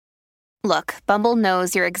Look, Bumble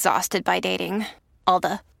knows you're exhausted by dating. All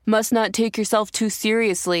the must not take yourself too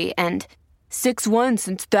seriously and 6'1"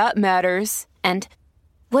 since that matters. And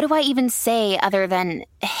what do I even say other than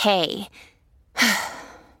hey?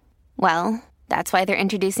 Well, that's why they're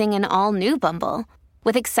introducing an all-new Bumble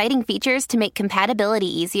with exciting features to make compatibility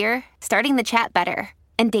easier, starting the chat better,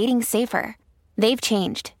 and dating safer. They've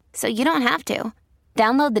changed, so you don't have to.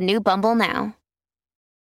 Download the new Bumble now.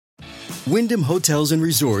 Wyndham Hotels and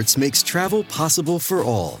Resorts makes travel possible for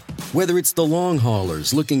all. Whether it's the long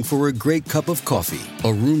haulers looking for a great cup of coffee,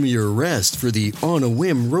 a roomier rest for the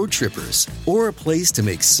on-a-whim road trippers, or a place to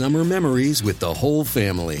make summer memories with the whole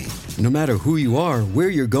family. No matter who you are, where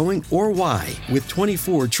you're going, or why, with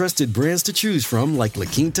 24 trusted brands to choose from like La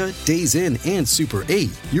Quinta, Days Inn, and Super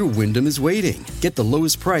 8, your Wyndham is waiting. Get the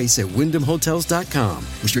lowest price at WyndhamHotels.com.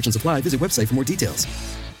 Restrictions apply. Visit website for more details.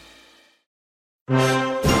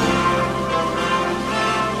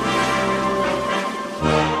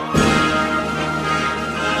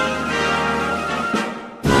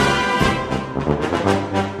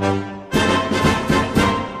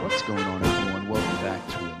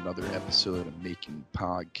 Episode of Making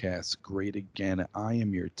Podcasts Great Again. I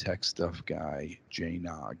am your tech stuff guy, Jay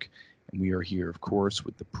Nog, and we are here, of course,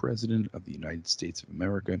 with the President of the United States of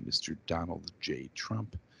America, Mr. Donald J.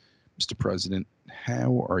 Trump. Mr. President,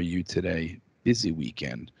 how are you today? Busy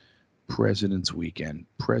weekend, President's Weekend.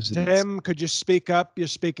 Tim, could you speak up? You're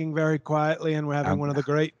speaking very quietly, and we're having we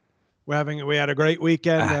had a great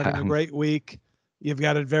weekend, we're having a great week. You've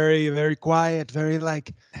got it very, very quiet, very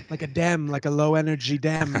like a dem, like a low energy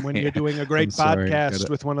dem when you're doing a great podcast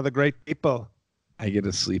with one of the great people. I get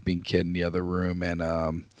a sleeping kid in the other room, and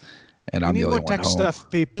I'm the only one home. We need more tech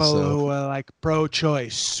stuff people who are like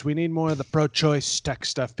pro-choice. We need more of the pro-choice tech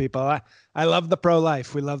stuff people. I love the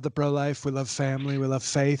pro-life. We love the pro-life. We love family. We love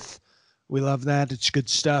faith. We love that. It's good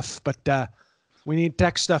stuff. But we need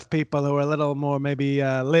tech stuff people who are a little more maybe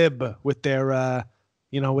lib with their,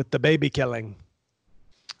 with the baby killing.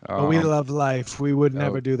 But we love life. We would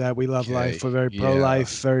never do that. We love life. We're very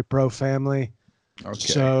pro-life, very pro-family. Okay.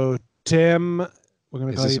 So, Tim, we're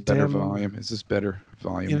going to call you Tim. Is this a better volume? Is this better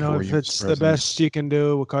volume for you? If it's the best you can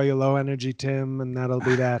do, we'll call you low energy Tim, and that'll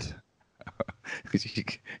be that.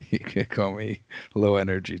 You can call me low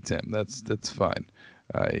energy Tim. That's fine.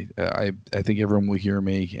 I think everyone will hear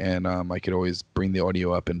me, and I could always bring the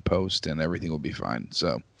audio up in post, and everything will be fine.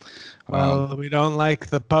 So, well, we don't like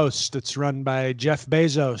the Post. It's run by Jeff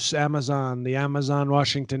Bezos, Amazon, the Amazon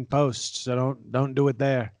Washington Post. So don't do it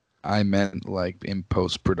there. I meant like in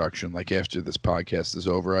post production, like after this podcast is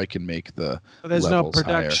over, I can make the. There's no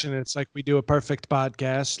production. Higher. It's like we do a perfect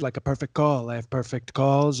podcast, like a perfect call. I have perfect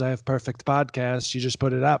calls. I have perfect podcasts. You just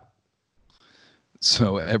put it up.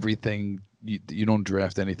 So everything. You don't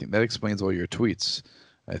draft anything. That explains all your tweets,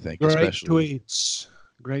 I think. Great tweets.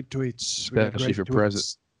 Especially for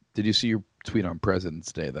president. Did you see your tweet on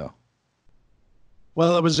President's Day, though?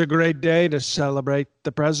 Well, it was a great day to celebrate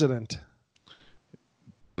the president.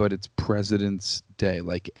 But it's President's Day.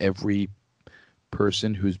 Like every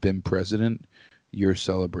person who's been president, you're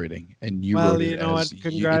celebrating. And you wrote it. Well, you know what?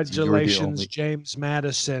 Congratulations, James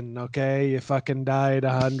Madison. Okay, you fucking died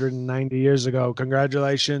 190 years ago.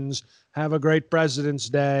 Congratulations. Have a great President's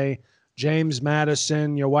Day. James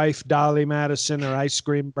Madison, your wife, Dolly Madison, her ice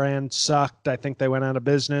cream brand sucked. I think they went out of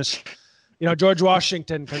business. George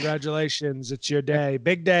Washington, congratulations. It's your day.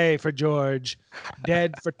 Big day for George.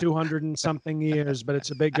 Dead for 200 and something years, but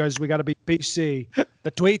it's a big because we got to be PC.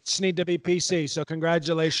 The tweets need to be PC. So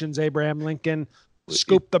congratulations, Abraham Lincoln.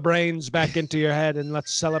 Scoop the brains back into your head and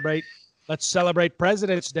let's celebrate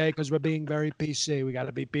President's Day because we're being very PC. We got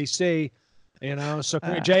to be PC. So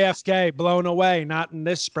JFK blown away, not in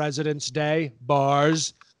this President's Day.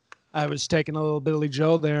 Bars. I was taking a little Billy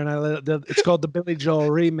Joel there, and it's called the Billy Joel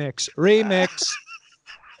remix.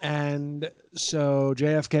 And so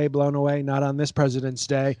JFK blown away, not on this President's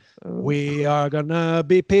Day. We are gonna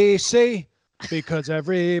be PC because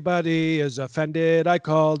everybody is offended. I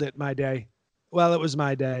called it my day. Well, it was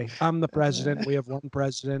my day. I'm the president. We have one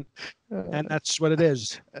president, and that's what it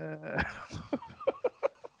is.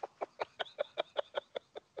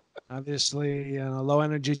 Obviously, low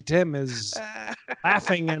energy Tim is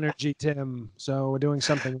laughing energy Tim. So we're doing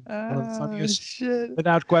something one of the funniest,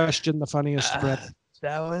 without question, the funniest riff.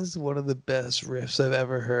 That was one of the best riffs I've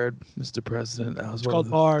ever heard, Mr. President. It's called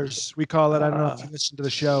bars. We call it. I don't know if you listen to the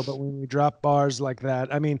show, but when we drop bars like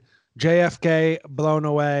that, I mean, JFK blown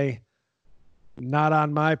away, not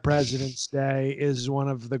on my President's Day is one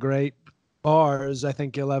of the great bars I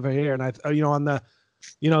think you'll ever hear. And on the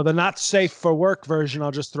the not safe for work version,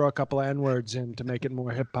 I'll just throw a couple of N-words in to make it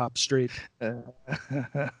more hip hop street.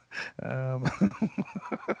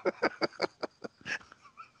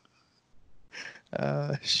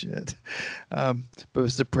 Shit. But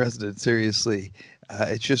Mr. President, seriously,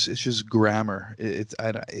 it's just grammar.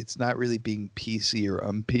 It's not really being PC or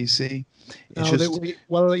un-PC.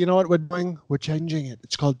 Well, you know what we're doing? We're changing it.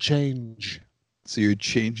 It's called change. So you're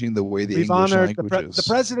changing the way We've English honored language is. The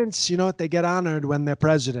presidents, you know what? They get honored when they're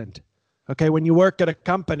president. Okay, when you work at a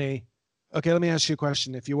company. Okay, let me ask you a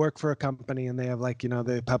question. If you work for a company and they have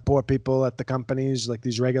they have poor people at the companies, like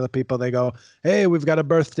these regular people, they go, hey, we've got a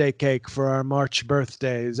birthday cake for our March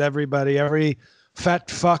birthdays. Everybody, every fat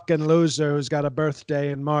fucking loser who's got a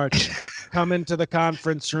birthday in March, come into the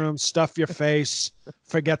conference room, stuff your face,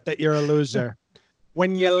 forget that you're a loser.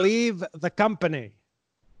 When you leave the company,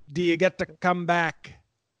 do you get to come back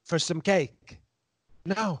for some cake?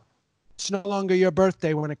 No, it's no longer your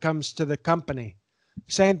birthday when it comes to the company.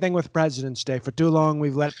 Same thing with President's Day. For too long,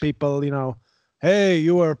 we've let people, hey,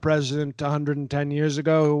 you were president 110 years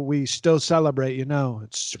ago. We still celebrate, we got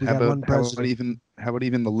one president. How about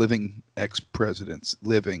even the living ex-presidents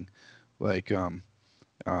like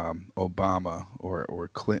Obama or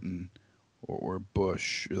Clinton or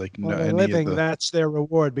Bush, that's their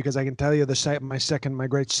reward, because I can tell you my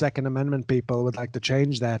great Second Amendment people would like to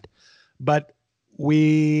change that. But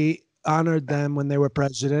we honored them when they were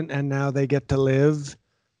president, and now they get to live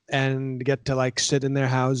and get to sit in their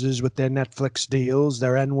houses with their Netflix deals,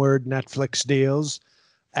 their N-word Netflix deals.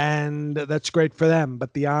 And that's great for them.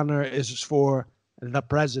 But the honor is for the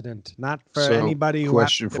president, not for anybody who.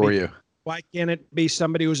 Question for you. Why can't it be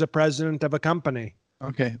somebody who's a president of a company?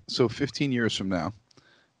 Okay. So 15 years from now,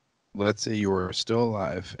 let's say you are still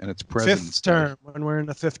alive and it's President's fifth term, when we're in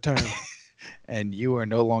the fifth term. And you are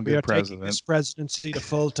no longer president. Taking this presidency to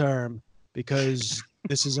full term because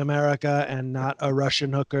this is America and not a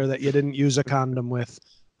Russian hooker that you didn't use a condom with.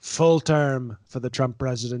 Full term for the Trump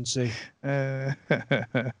presidency. Now,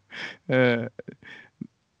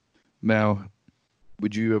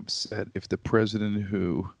 would you be upset if the president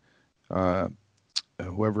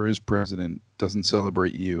whoever is president doesn't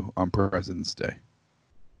celebrate you on President's Day?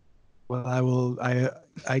 Well,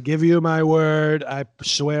 I give you my word. I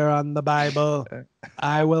swear on the Bible,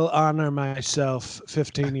 I will honor myself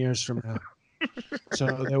 15 years from now. So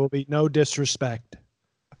there will be no disrespect.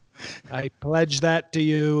 I pledge that to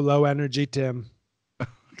you, Low Energy Tim.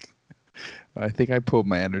 I think I pulled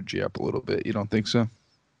my energy up a little bit. You don't think so?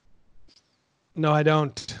 No, I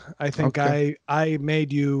don't. I think Okay. I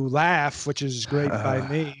made you laugh, which is great by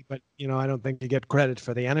me, but I don't think you get credit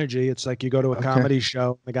for the energy. It's like you go to a comedy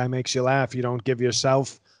show, the guy makes you laugh, you don't give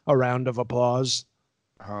yourself a round of applause.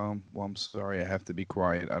 Well, I'm sorry, I have to be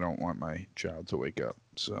quiet. I don't want my child to wake up.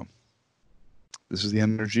 So this is the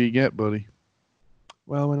energy you get, buddy.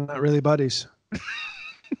 Well, we're not really buddies.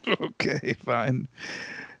 Okay, fine.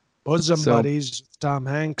 Bosom buddies, Tom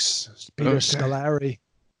Hanks, Peter Scolari.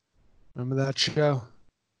 Remember that show?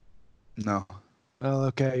 No. Well,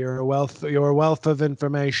 okay. You're a wealth of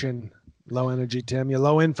information, Low Energy Tim. You're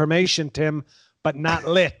low information, Tim, but not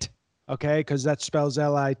lit. Okay, because that spells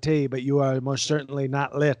L-I-T. But you are most certainly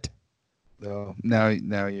not lit. No. Now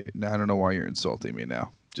I don't know why you're insulting me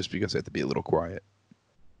now. Just because I have to be a little quiet.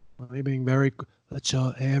 Well, you're being very.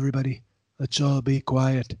 Hey everybody, let's all be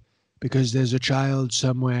quiet, because there's a child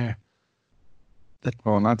somewhere.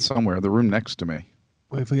 Not somewhere. The room next to me.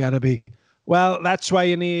 If we got to be. Well, that's why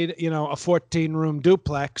you need, a 14-room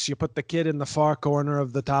duplex. You put the kid in the far corner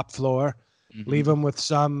of the top floor, leave him with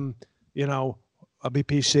some, a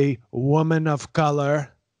BPC woman of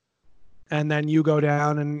color, and then you go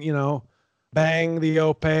down and, bang the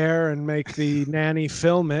au pair and make the nanny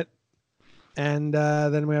film it, and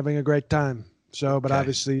then we're having a great time. So, but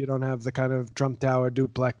obviously you don't have the kind of Trump Tower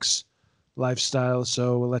duplex lifestyle,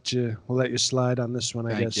 so we'll let you slide on this one.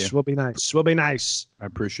 I guess you. We'll be nice. I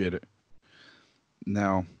appreciate it.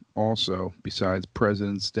 Now, also, besides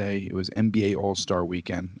President's Day, it was NBA All-Star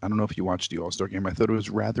Weekend. I don't know if you watched the All-Star game. I thought it was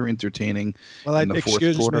rather entertaining. Well, in the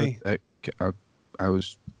fourth quarter. Me.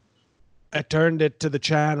 I turned it to the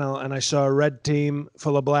channel and I saw a red team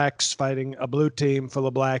full of blacks fighting a blue team full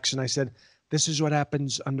of blacks, and I said, "This is what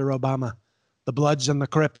happens under Obama. The Bloods and the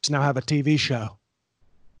Crips now have a TV show."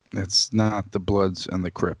 It's not the Bloods and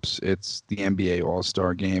the Crips. It's the NBA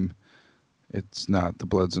All-Star game. It's not the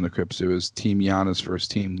Bloods and the Crips. It was Team Giannis versus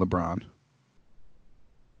Team LeBron.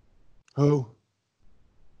 Who?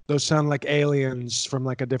 Those sound like aliens from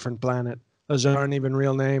like a different planet. Those aren't even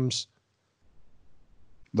real names.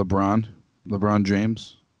 LeBron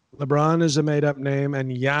James. LeBron is a made-up name,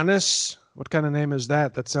 and Giannis. What kind of name is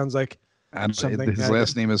that? That sounds like His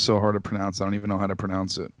last name is so hard to pronounce. I don't even know how to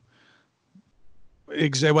pronounce it.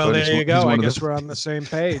 Well, there you go. I guess we're on the same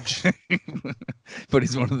page. But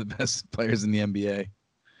he's one of the best players in the NBA.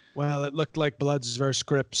 Well, it looked like Bloods versus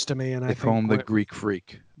Crips to me, and they call him the Greek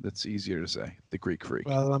Freak. That's easier to say. The Greek Freak.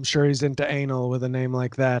 Well, I'm sure he's into anal with a name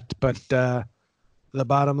like that. But the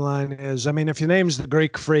bottom line is, I mean, if your name's the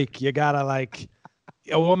Greek Freak, you gotta like.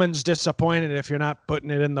 A woman's disappointed if you're not putting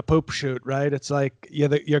it in the poop chute, right? It's like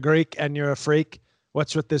you're Greek and you're a freak.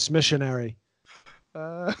 What's with this missionary?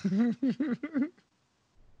 Mr.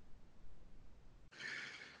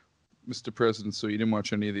 President, so you didn't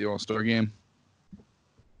watch any of the All-Star game?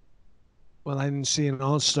 Well, I didn't see an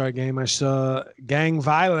All-Star game. I saw gang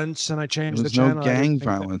violence, and I changed the channel. There was no gang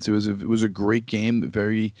violence. It was a great game.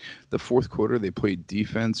 The fourth quarter, they played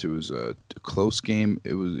defense. It was a close game.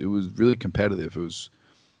 It was really competitive.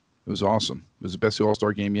 It was awesome. It was the best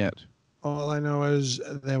All-Star game yet. All I know is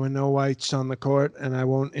there were no whites on the court, and I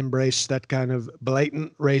won't embrace that kind of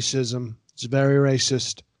blatant racism. It's very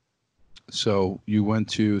racist. So you went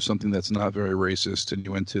to something that's not very racist, and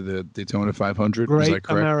you went to the Daytona 500? Great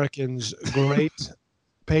Americans, great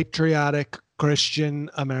patriotic Christian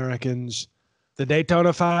Americans. The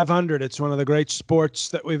Daytona 500, it's one of the great sports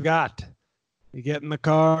that we've got. You get in the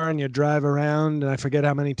car and you drive around, and I forget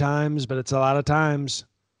how many times, but it's a lot of times.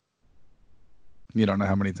 You don't know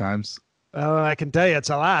how many times? Well, I can tell you it's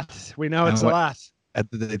a lot. We know it's a lot. At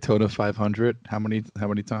the Daytona 500, how many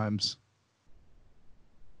times?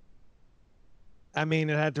 I mean,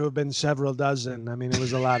 it had to have been several dozen. I mean, it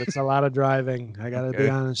was a lot. It's a lot of driving. I got to be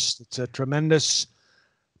honest. It's a tremendous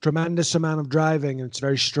amount of driving, and it's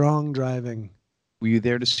very strong driving. Were you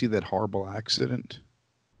there to see that horrible accident?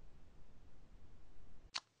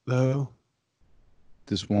 No.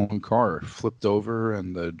 This one car flipped over,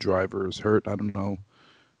 and the driver is hurt. I don't know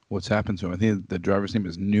what's happened to him. I think the driver's name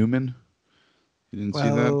is Newman. You didn't see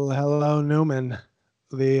that? Well, hello, Newman.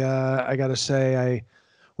 I got to say,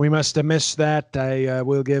 we must have missed that. I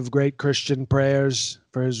will give great Christian prayers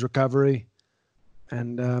for his recovery,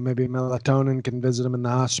 and maybe melatonin can visit him in the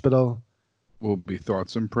hospital. Will be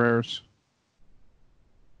thoughts and prayers?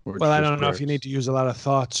 Well, I don't know if you need to use a lot of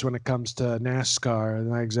thoughts when it comes to NASCAR.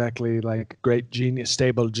 Not exactly like great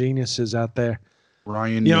stable geniuses out there.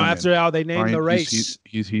 Ryan, you know, after how they named the race,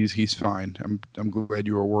 he's fine. I'm glad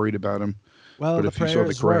you were worried about him. Well, but the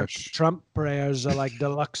prayers work. Trump prayers are like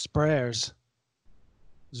deluxe prayers.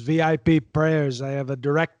 It's VIP prayers. I have a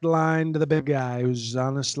direct line to the big guy, who's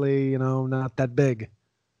honestly, not that big.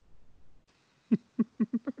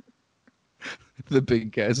 The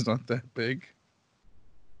big guy's not that big.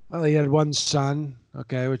 Well, he had one son,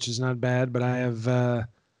 okay, which is not bad, but I have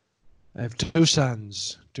two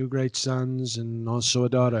sons, two great sons, and also a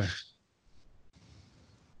daughter.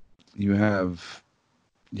 You have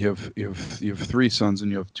three sons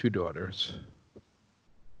and you have two daughters.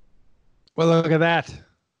 Well, look at that.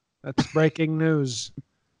 That's breaking news.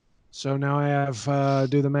 So now I have,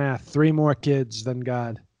 do the math, 3 more kids than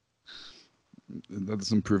God. That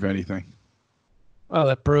doesn't prove anything. Well,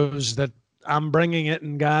 it proves that I'm bringing it,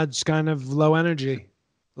 and God's kind of low energy.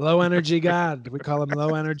 Low energy God. We call him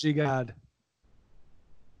low energy God.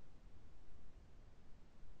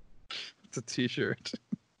 It's a T-shirt.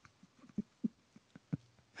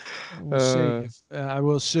 We'll see. I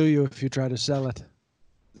will sue you if you try to sell it.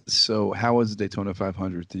 So how was the Daytona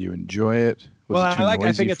 500? Did you enjoy it?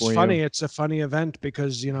 I think it's funny. It's a funny event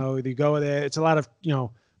because, you go there. It's a lot of,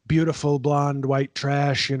 beautiful blonde white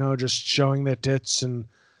trash, just showing their tits and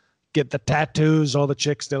get the tattoos. All the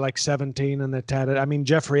chicks, they're like 17 and they're tatted. I mean,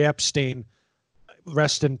 Jeffrey Epstein,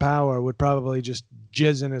 rest in power, would probably just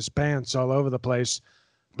jizz in his pants all over the place.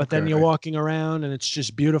 But then you're walking around and it's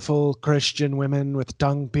just beautiful Christian women with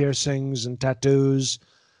tongue piercings and tattoos,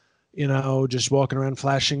 just walking around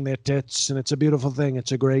flashing their tits. And it's a beautiful thing.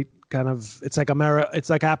 It's a great kind of, it's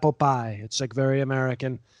like apple pie. It's like very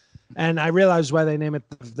American. And I realized why they name it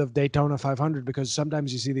the Daytona 500, because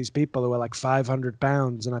sometimes you see these people who are like 500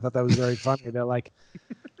 pounds. And I thought that was very funny. They're like,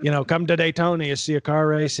 come to Daytona, you see a car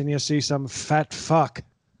race and you see some fat fuck.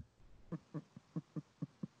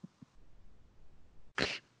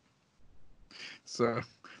 So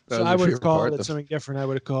I would have called it something different. I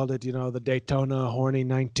would have called it, the Daytona horny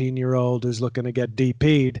 19-year-old who's looking to get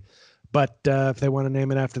DP'd. But if they want to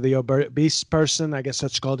name it after the obese person, I guess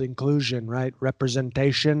that's called inclusion, right?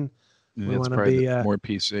 Representation. Yeah, we want to be more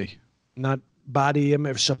PC. Not body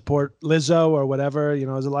image support Lizzo or whatever.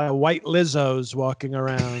 There's a lot of white Lizzos walking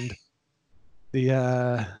around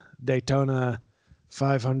the Daytona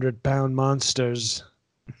 500-pound monsters.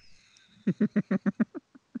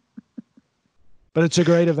 But it's a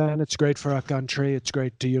great event. It's great for our country. It's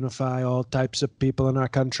great to unify all types of people in our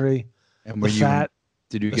country. And the fat,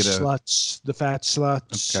 did you the get sluts, the fat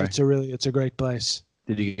sluts. Okay. It's a great place.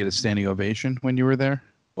 Did you get a standing ovation when you were there?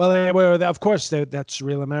 Well, they were, of course, that's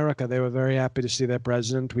real America. They were very happy to see their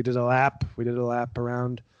president. We did a lap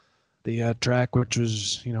around the track, which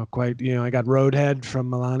was, quite, I got roadhead from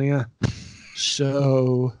Melania.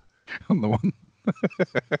 So On the one.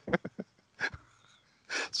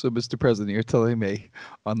 So, Mr. President, you're telling me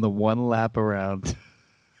on the one lap around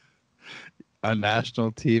on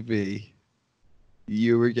national TV,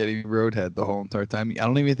 you were getting roadhead the whole entire time? I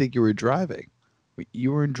don't even think you were driving.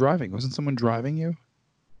 You weren't driving. Wasn't someone driving you?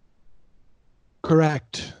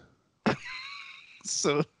 Correct.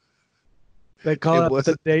 So they call it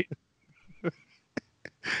the date.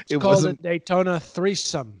 It's called a Daytona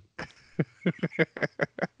threesome.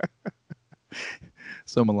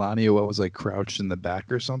 So Melania, what was like crouched in the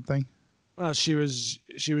back or something? Well, she was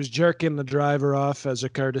jerking the driver off as a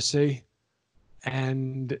courtesy,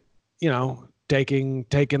 and taking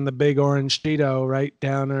the big orange Cheeto right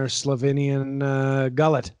down her Slovenian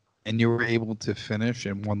gullet. And you were able to finish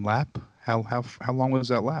in one lap? How long was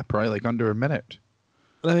that lap? Probably like under a minute.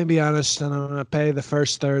 Let me be honest, and I'm going to pay the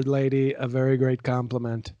first third lady a very great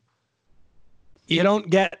compliment. You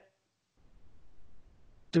don't get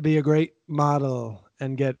to be a great model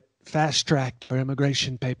and get fast-tracked for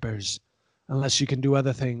immigration papers unless you can do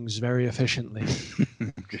other things very efficiently.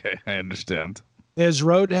 Okay, I understand. There's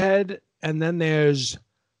roadhead, and then there's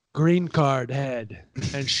green card head,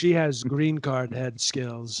 and she has green card head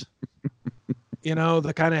skills.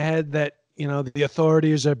 The kind of head that, the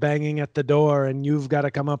authorities are banging at the door and you've got to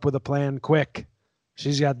come up with a plan quick.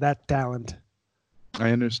 She's got that talent. I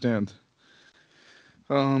understand.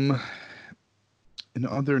 In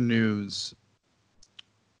other news,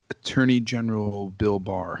 Attorney General Bill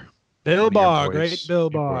Barr. Great Bill Barr.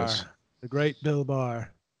 The great Bill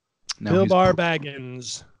Barr. Now Bill Barr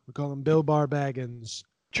Baggins. We call him Bill Barr Baggins.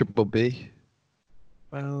 Triple B?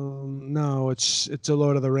 Well, no, it's a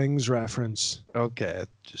Lord of the Rings reference. Okay,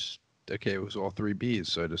 it was all three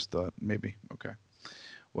B's, so I just thought maybe. Okay.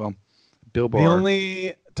 Well, Bill Barr. The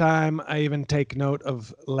only time I even take note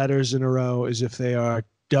of letters in a row is if they are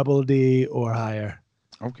double D or higher.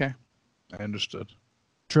 Okay, I understood.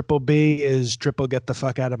 Triple B is triple get the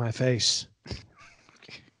fuck out of my face.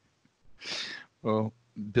 Okay. Well,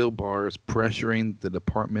 Bill Barr is pressuring the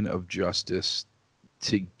Department of Justice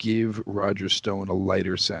to give Roger Stone a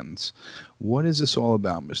lighter sentence. What is this all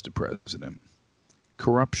about, Mr. President?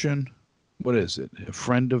 Corruption? What is it? A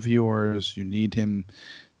friend of yours? You need him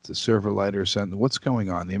to serve a lighter sentence? What's going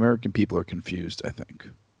on? The American people are confused, I think.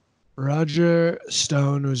 Roger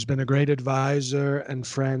Stone, who's been a great advisor and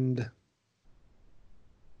friend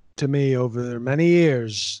to me over many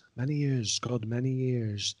years,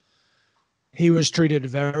 he was treated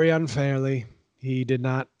very unfairly. He did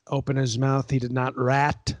not open his mouth. He did not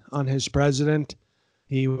rat on his president.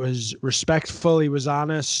 He was respectful. He was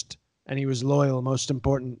honest. And he was loyal. Most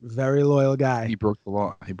important, very loyal guy. He broke the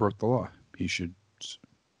law. He should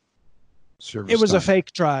serve It was a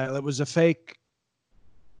fake trial. It was a fake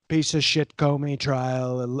piece of shit Comey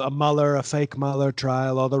trial, a fake Mueller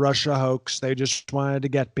trial, all the Russia hoax. They just wanted to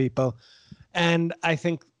get people. And I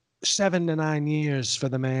think 7 to 9 years for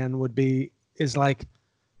the man is like,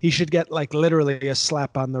 he should get like literally a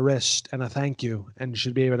slap on the wrist and a thank you and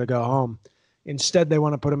should be able to go home. Instead, they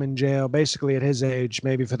want to put him in jail basically at his age,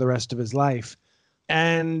 maybe for the rest of his life.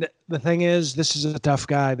 And the thing is, this is a tough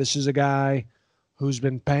guy. This is a guy who's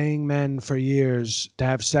been paying men for years to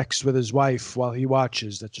have sex with his wife while he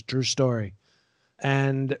watches. That's a true story.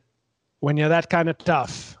 And when you're that kind of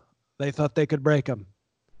tough, they thought they could break him.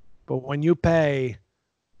 But when you pay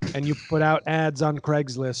and you put out ads on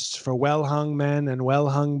Craigslist for well-hung men and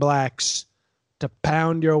well-hung blacks to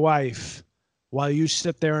pound your wife while you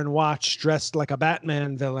sit there and watch dressed like a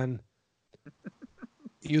Batman villain,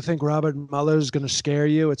 you think Robert Mueller's going to scare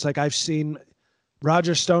you? It's like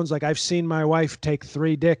Roger Stone's like, I've seen my wife take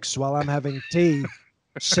 3 dicks while I'm having tea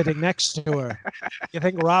sitting next to her. You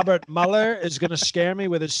think Robert Mueller is going to scare me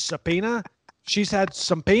with his subpoena? She's had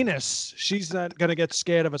some penis. She's not going to get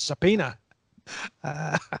scared of a subpoena.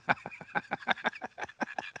 And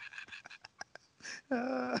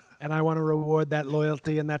I want to reward that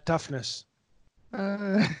loyalty and that toughness.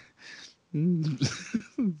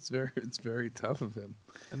 It's very tough of him.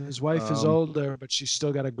 And his wife is older, but she's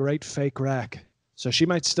still got a great fake rack, so she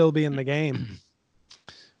might still be in the game.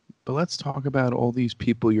 But let's talk about all these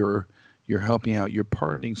people you're helping out. You're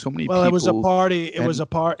pardoning so many people. Well, it was a party. It was a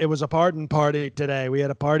pardon party today. We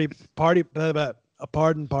had a pardon party.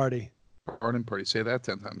 Pardon party. Say that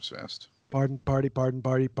 10 times fast. Pardon, party, pardon,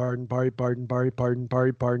 party, pardon, party, pardon, party, pardon,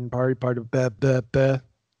 party, pardon, party, pardon, That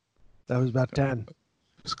was about 10.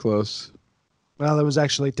 It's close. Well, it was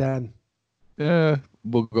actually 10. Yeah,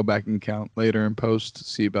 we'll go back and count later in post,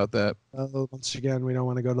 see about that. Well, once again, we don't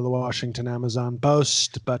want to go to the Washington Amazon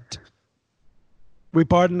Post, but we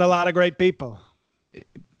pardoned a lot of great people. The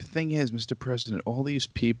thing is, Mr. President, all these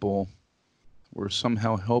people were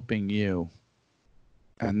somehow helping you,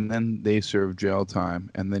 and then they serve jail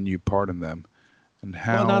time, and then you pardon them. And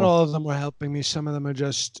how? Well, not all of them were helping me. Some of them are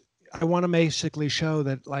just. I want to basically show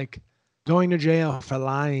that, like, going to jail for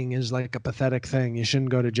lying is like a pathetic thing. You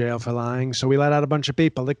shouldn't go to jail for lying. So we let out a bunch of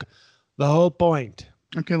people. The whole point.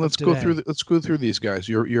 Okay, let's go through these guys.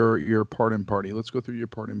 Your pardon party. Let's go through your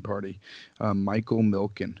pardon party. Michael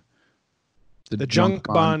Milken, the junk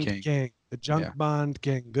bond king. The junk bond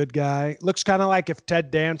king. Good guy. Looks kind of like if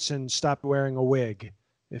Ted Danson stopped wearing a wig.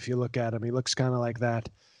 If you look at him, he looks kind of like that.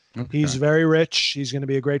 Okay. He's very rich. He's going to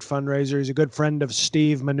be a great fundraiser. He's a good friend of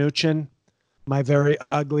Steve Mnuchin, my very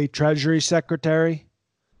ugly Treasury Secretary.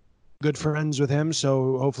 Good friends with him.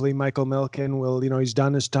 So hopefully Michael Milken will, he's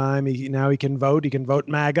done his time. Now he can vote. He can vote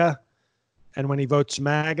MAGA. And when he votes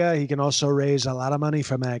MAGA, he can also raise a lot of money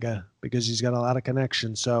for MAGA because he's got a lot of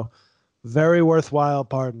connections. So very worthwhile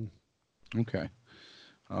pardon. Okay.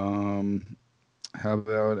 How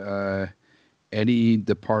about Eddie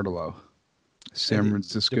DeBartolo, San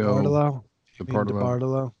Francisco.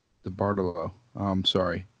 DeBartolo.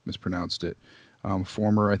 Sorry, mispronounced it.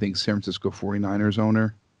 Former, I think, San Francisco 49ers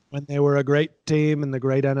owner. When they were a great team in the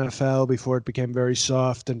great NFL before it became very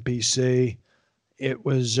soft and PC, it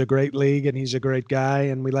was a great league, and he's a great guy,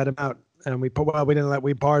 and we let him out. And we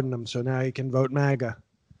pardoned him, so now he can vote MAGA.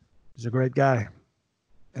 He's a great guy.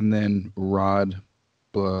 And then Rod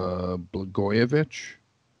Blagojevich.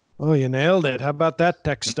 Oh, you nailed it. How about that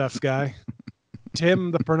tech stuff guy?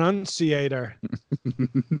 Tim the Pronunciator.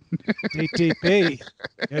 TTP.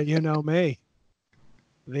 Yeah, you know me.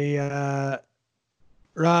 The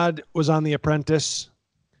Rod was on The Apprentice,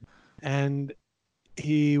 and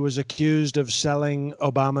he was accused of selling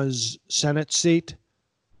Obama's Senate seat,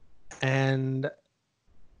 and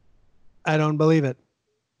I don't believe it.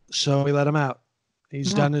 So we let him out.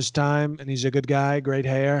 He's done his time, and he's a good guy, great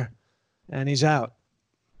hair, and he's out.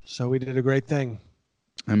 So we did a great thing.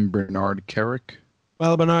 And Bernard Kerik?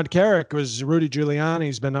 Well, Bernard Kerik was Rudy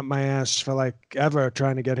Giuliani's been up my ass for like ever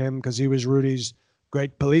trying to get him because he was Rudy's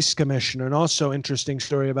great police commissioner. And also interesting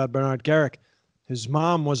story about Bernard Kerik. His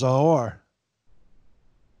mom was a whore.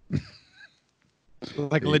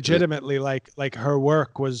 Like legitimately, like her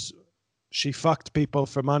work was, she fucked people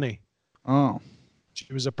for money. Oh.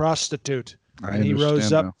 She was a prostitute. And he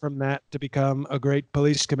rose up from that to become a great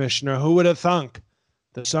police commissioner. Who would have thunk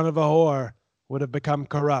the son of a whore would have become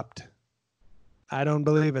corrupt? I don't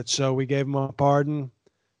believe it. So we gave him a pardon,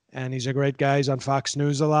 and he's a great guy. He's on Fox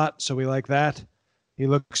News a lot, so we like that. He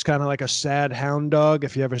looks kind of like a sad hound dog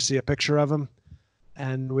if you ever see a picture of him.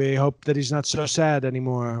 And we hope that he's not so sad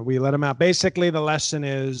anymore. We let him out. Basically, the lesson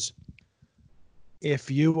is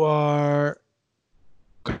if you are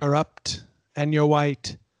corrupt and you're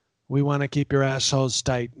white, we want to keep your assholes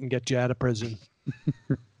tight and get you out of prison.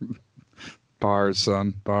 Bars,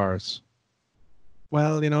 son. Bars.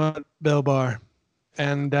 Well, you know what? Bill Barr.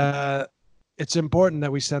 And it's important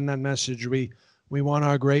that we send that message. We want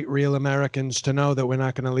our great real Americans to know that we're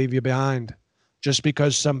not going to leave you behind. Just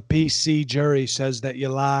because some PC jury says that you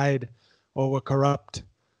lied or were corrupt.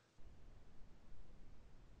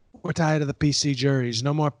 We're tired of the PC juries.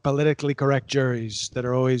 No more politically correct juries that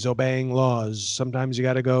are always obeying laws. Sometimes you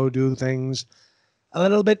got to go do things a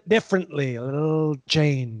little bit differently, a little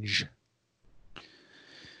change.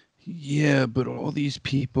 Yeah, but all these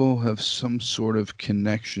people have some sort of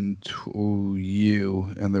connection to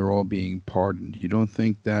you, and they're all being pardoned. You don't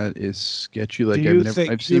think that is sketchy? Like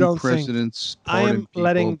I've seen presidents pardon I am people,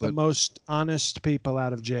 letting the most honest people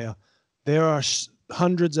out of jail. There are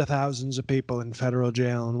hundreds of thousands of people in federal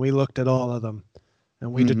jail, and we looked at all of them,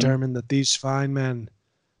 and we determined that these fine men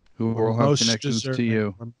who all have connections to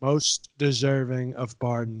you are most deserving of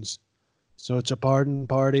pardons. So it's a pardon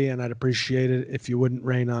party, and I'd appreciate it if you wouldn't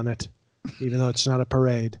rain on it. Even though it's not a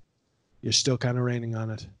parade, you're still kind of raining on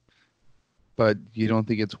it. But you don't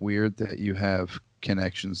think it's weird that you have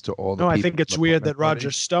connections to all the people? No, I think it's weird that Roger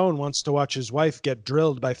Stone wants to watch his wife get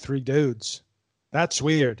drilled by 3 dudes. That's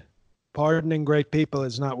weird. Pardoning great people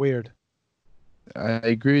is not weird. I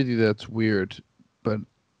agree with you that's weird, but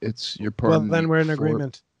it's your pardoning. Well, then we're in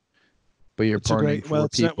agreement. But you're pardoning for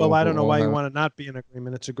people. Well, I don't know why you want to not be in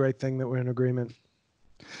agreement. It's a great thing that we're in agreement.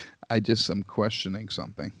 I'm questioning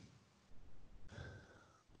something.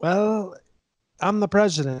 Well, I'm the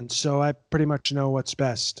president, so I pretty much know what's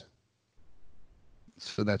best.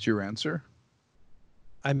 So that's your answer?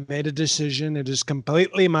 I made a decision. It is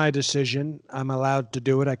completely my decision. I'm allowed to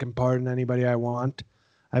do it. I can pardon anybody I want.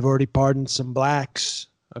 I've already pardoned some blacks.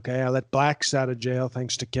 Okay, I let blacks out of jail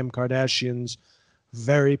thanks to Kim Kardashian's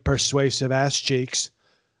very persuasive ass cheeks.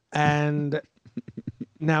 And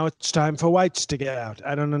now it's time for whites to get out.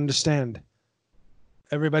 I don't understand.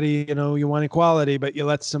 Everybody, you want equality, but you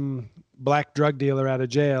let some black drug dealer out of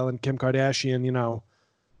jail, and Kim Kardashian,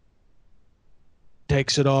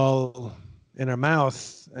 takes it all in her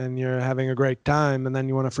mouth, and you're having a great time, and then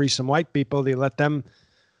you want to free some white people. You let them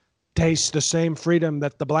taste the same freedom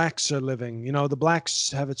that the blacks are living. The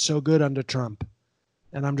blacks have it so good under Trump,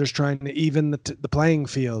 and I'm just trying to even the playing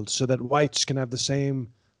field so that whites can have the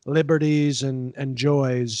same liberties and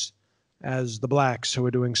joys as the blacks who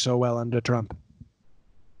are doing so well under Trump.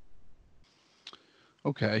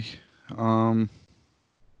 Okay.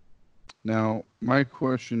 Now my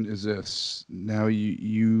question is this: now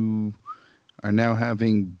you are now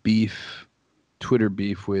having Twitter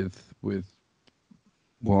beef with.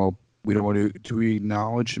 Well, we don't want to. Do we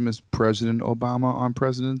acknowledge him as President Obama on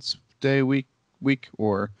President's Day week,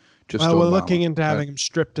 or just? Well, Obama? We're looking into having him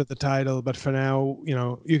stripped of the title, but for now,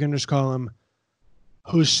 you can just call him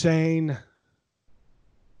Hussein.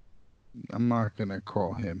 I'm not gonna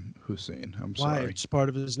call him Hussein. I'm sorry. Why? It's part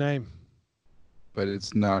of his name. But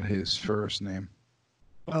it's not his first name.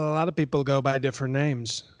 Well, a lot of people go by different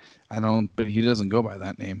names. I don't, but he doesn't go by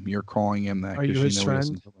that name. You're calling him that. Are you his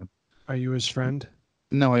friend? Are you his friend?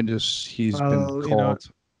 No, he's been called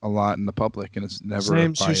a lot in the public, and it's never. His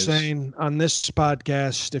name's Hussein. On this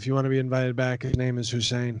podcast, if you want to be invited back, his name is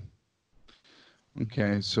Hussein.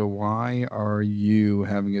 Okay, so why are you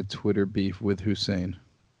having a Twitter beef with Hussein?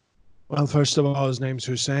 Well, first of all, his name's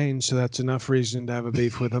Hussein, so that's enough reason to have a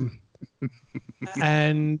beef with him.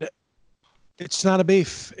 And it's not a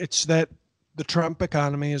beef. It's that the Trump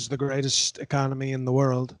economy is the greatest economy in the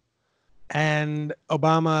world. And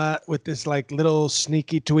Obama, with this little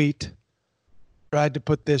sneaky tweet, tried to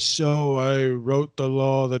put this, I wrote the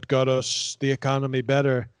law that got us the economy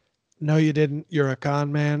better. No, you didn't. You're a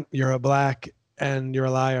con man. You're a black, and you're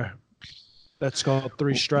a liar. That's called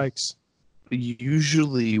 3 strikes.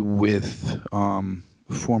 Usually with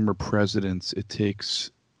former presidents, it takes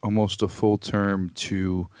almost a full term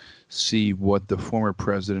to see what the former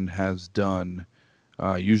president has done,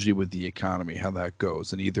 usually with the economy, how that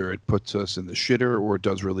goes. And either it puts us in the shitter or it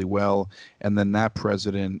does really well. And then that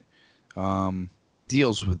president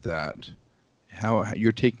deals with that. How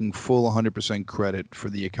you're taking full 100% credit for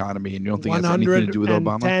the economy, and you don't think it has anything to do with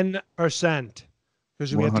Obama? 10%.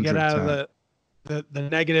 Because we had to get out of the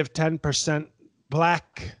negative 10%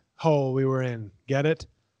 black hole we were in. Get it?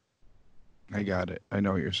 I got it. I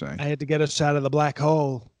know what you're saying. I had to get us out of the black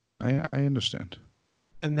hole. I understand.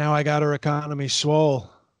 And now I got our economy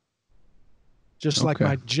swole. Just like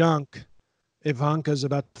my junk. Ivanka's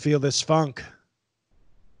about to feel this funk.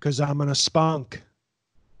 Because I'm going to spunk.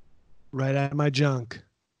 Right out of my junk.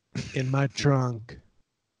 In my trunk.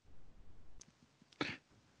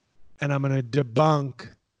 And I'm going to debunk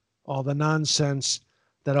all the nonsense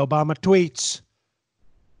that Obama tweets.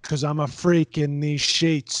 Because I'm a freak in these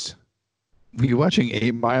sheets. Were you watching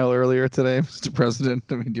 8 Mile earlier today, Mr. President?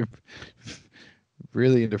 I mean, you're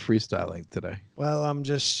really into freestyling today. Well, I'm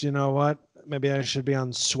just, you know what? Maybe I should be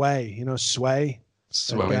on Sway. You know Sway?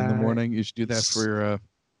 Sway in the morning. You should do that for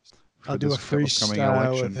I'll do a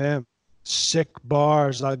freestyle with him. Sick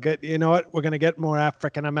bars. You know what? We're going to get more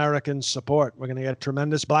African-American support. We're going to get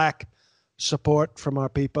tremendous black support from our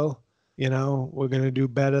people. We're going to do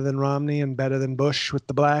better than Romney and better than Bush with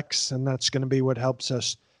the blacks. And that's going to be what helps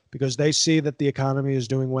us. Because they see that the economy is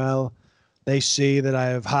doing well. They see that I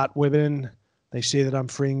have hot women. They see that I'm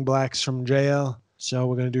freeing blacks from jail. So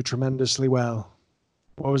we're going to do tremendously well.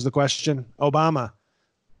 What was the question? Obama,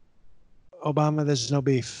 there's no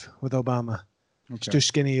beef with Obama. Okay. He's too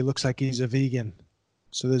skinny. He looks like he's a vegan.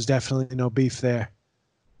 So there's definitely no beef there.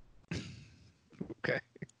 Okay.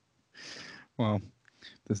 Well,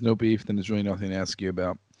 there's no beef, then there's really nothing to ask you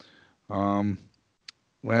about.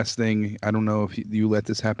 Last thing, I don't know if you let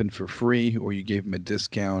this happen for free or you gave him a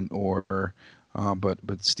discount but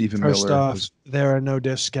Stephen Miller. First off, there are no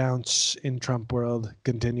discounts in Trump world.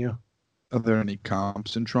 Continue. Are there any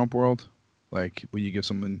comps in Trump world? Like, will you give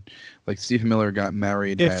someone like Stephen Miller got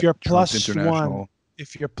married if at your Trump plus International? One,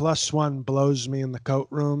 if your plus one blows me in the coat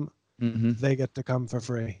room, they get to come for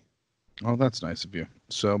free. Oh, that's nice of you.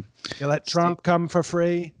 So you let Trump come for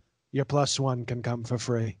free, your plus one can come for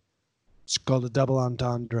free. It's called a double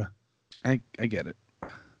entendre. I get it.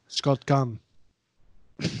 It's called come.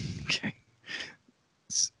 Okay.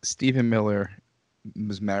 Stephen Miller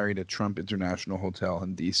was married at Trump International Hotel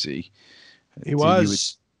in D.C.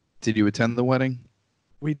 Did you attend the wedding?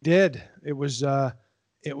 We did. It was a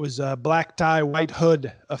black tie, white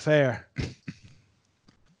hood affair.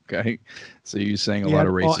 Okay. So you're saying a lot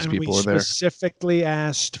of racist people are there? We specifically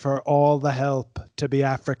asked for all the help to be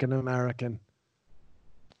African American.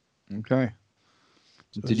 Okay.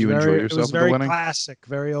 Did you enjoy yourself at the wedding? It was very classic,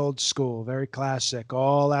 very old school, very classic.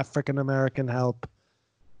 All African American help.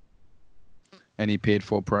 And he paid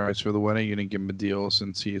full price for the wedding? You didn't give him a deal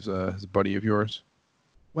since he's a buddy of yours?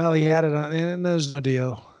 Well, he had it on, and there's no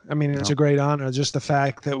deal. I mean, it's a great honor. Just the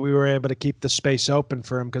fact that we were able to keep the space open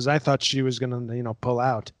for him, because I thought she was going to, pull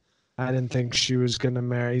out. I didn't think she was going to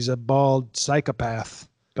marry. He's a bald psychopath,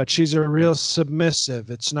 but she's a real submissive.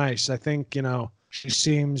 It's nice. I think, she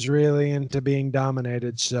seems really into being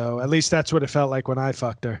dominated. So at least that's what it felt like when I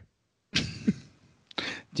fucked her.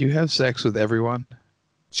 Do you have sex with everyone?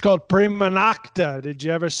 It's called prima nocta. Did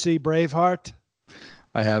you ever see Braveheart?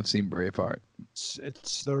 I have seen Braveheart.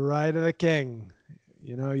 It's the right of the king.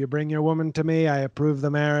 You bring your woman to me, I approve the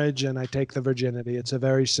marriage, and I take the virginity. It's a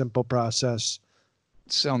very simple process.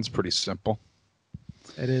 It sounds pretty simple.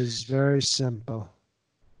 It is very simple.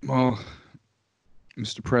 Well,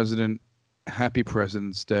 Mr. President, happy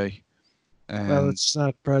President's Day. And, well, it's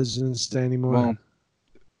not President's Day anymore. Well,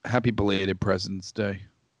 happy belated President's Day.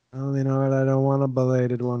 Oh, you know what? I don't want a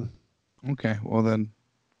belated one. Okay, well then,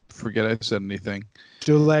 forget I said anything.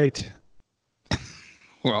 Too late.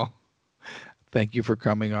 Well, thank you for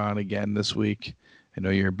coming on again this week. I know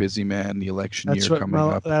you're a busy man. The election year coming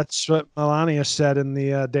up. That's what Melania said in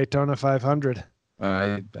the Daytona 500.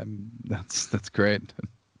 That's great.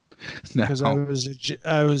 Because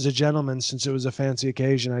I was a gentleman. Since it was a fancy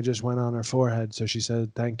occasion, I just went on her forehead. So she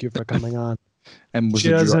said, "Thank you for coming on." And she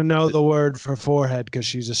doesn't know the word for forehead because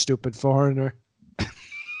she's a stupid foreigner.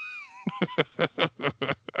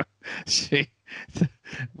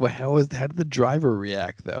 How did the driver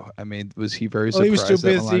react though? I mean, was he very surprised? He was too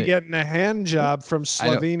busy getting a hand job from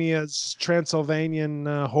Slovenia's Transylvanian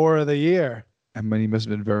whore of the year. I mean, he must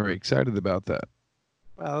have been very excited about that.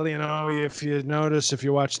 Well, if you notice, if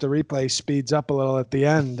you watch the replay, speeds up a little at the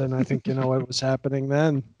end, and I think you know what was happening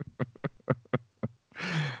then.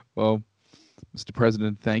 Well, Mr.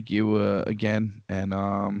 President, thank you again, and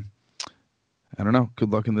I don't know.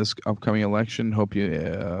 Good luck in this upcoming election. Hope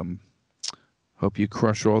you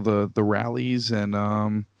crush all the rallies, and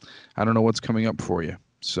I don't know what's coming up for you.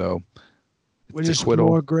 So, we just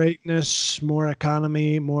more greatness, more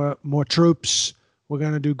economy, more troops. We're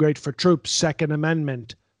going to do great for troops, Second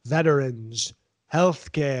Amendment, veterans,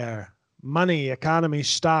 healthcare, money, economy,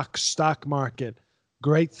 stocks, stock market,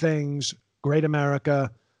 great things, great America,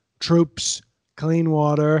 troops, clean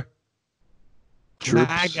water,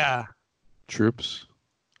 MAGA. Troops.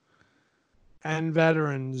 And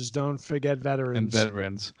veterans. Don't forget veterans. And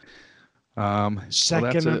veterans.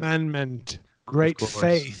 Second Amendment, great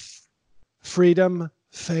faith, freedom,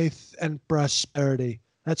 faith, and prosperity.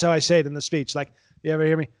 That's how I say it in the speech. Like, you ever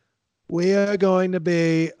hear me? We are going to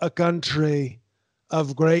be a country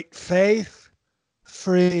of great faith,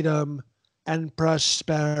 freedom, and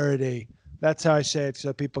prosperity. That's how I say it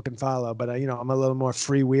so people can follow. But, I'm a little more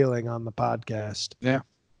freewheeling on the podcast. Yeah.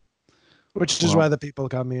 Which is why the people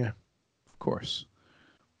come here. Of course.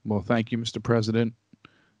 Well, thank you, Mr. President.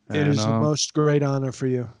 It is the most great honor for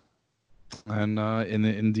you. And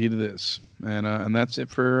indeed it is. And that's it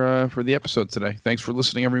for the episode today. Thanks for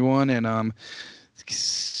listening, everyone. And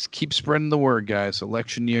keep spreading the word, guys.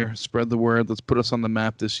 Election year, spread the word. Let's put us on the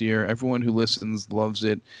map this year. Everyone who listens loves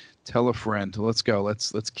it. Tell a friend. Let's go.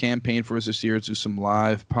 Let's campaign for us this year. Do some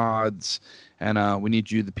live pods. And we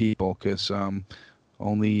need you, the people, because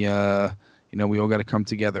only, we all got to come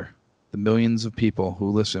together. The millions of people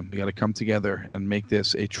who listen, we got to come together and make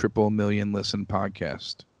this a 300,000 listen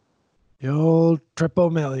podcast. The old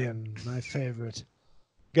 300,000, my favorite.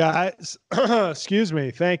 Guys, excuse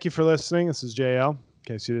me. Thank you for listening. This is JL, in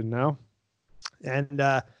case you didn't know. And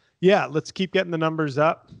let's keep getting the numbers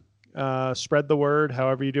up. Spread the word,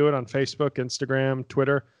 however you do it, on Facebook, Instagram,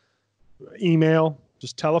 Twitter, email.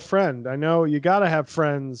 Just tell a friend. I know you got to have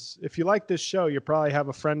friends. If you like this show, you probably have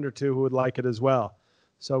a friend or two who would like it as well.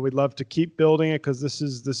 So we'd love to keep building it because this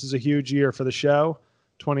is a huge year for the show.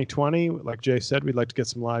 2020, like Jay said, we'd like to get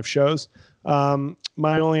some live shows.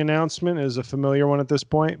 My only announcement is a familiar one at this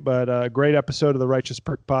point, but a great episode of the Righteous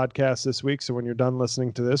Perk podcast this week. So when you're done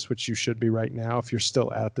listening to this, which you should be right now if you're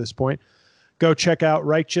still at this point, go check out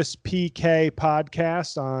Righteous PK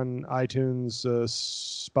podcast on iTunes,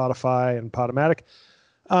 Spotify, and Podomatic.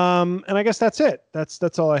 And I guess that's it.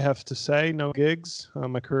 That's all I have to say. No gigs.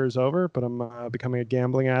 My career is over, but I'm becoming a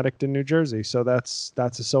gambling addict in New Jersey. So that's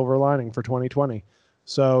a silver lining for 2020.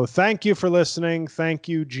 So thank you for listening. Thank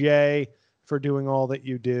you, Jay, for doing all that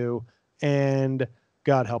you do. And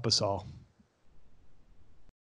God help us all.